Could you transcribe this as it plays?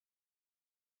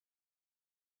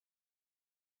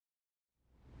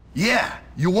Yeah,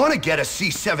 you want to get a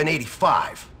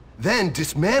C785. Then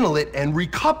dismantle it and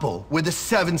recouple with a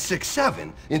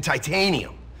 767 in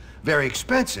titanium. Very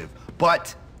expensive,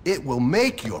 but it will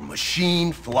make your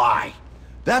machine fly.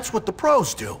 That's what the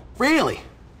pros do. Really?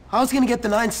 I was gonna get the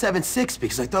 976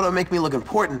 because I thought it would make me look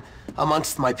important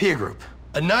amongst my peer group.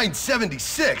 A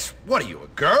 976? What are you, a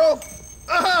girl?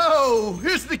 Oh,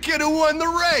 here's the kid who won the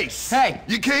race. Hey.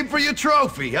 You came for your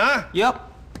trophy, huh? Yep.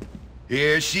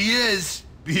 Here she is.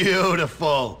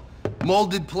 Beautiful.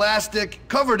 Molded plastic,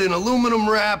 covered in aluminum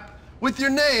wrap, with your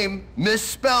name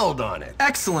misspelled on it.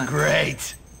 Excellent.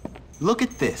 Great. Look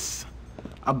at this.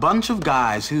 A bunch of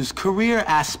guys whose career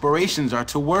aspirations are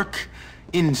to work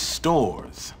in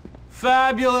stores.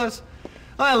 Fabulous.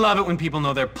 I love it when people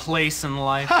know their place in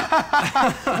life.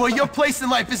 Well, your place in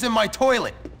life is in my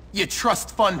toilet, you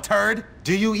trust fund turd.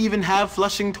 Do you even have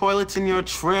flushing toilets in your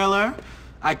trailer?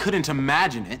 I couldn't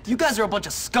imagine it. You guys are a bunch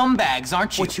of scumbags,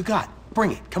 aren't you? What you got?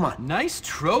 Bring it, come on. Nice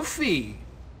trophy.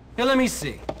 Here, let me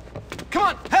see. Come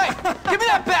on, hey, give me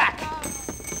that back!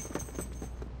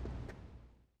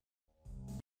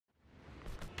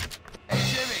 Hey,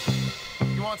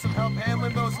 Jimmy, you want some help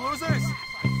handling those losers?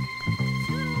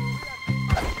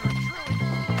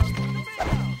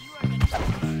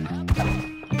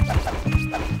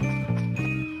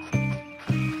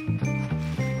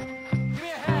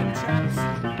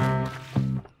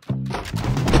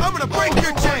 I'm gonna break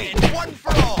your chain, one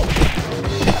for all.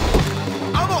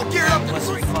 I'm all geared up to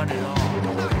Wasn't fun at all.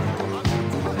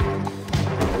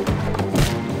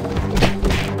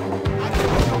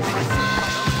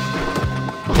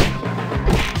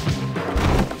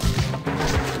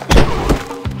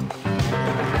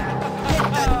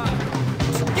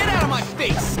 get out of my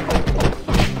face.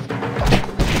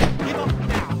 Give up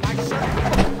now, I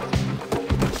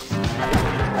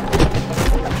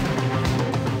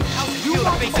you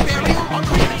want me to bury you?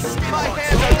 My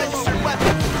hands are registered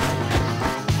weapons.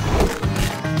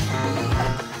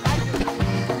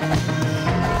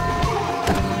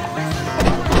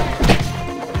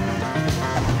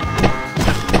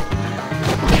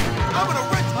 I'm gonna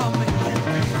rip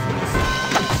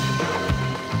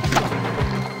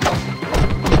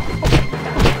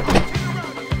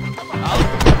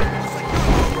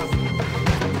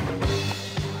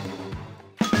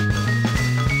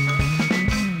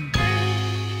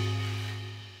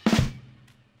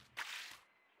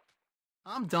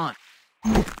I'm done.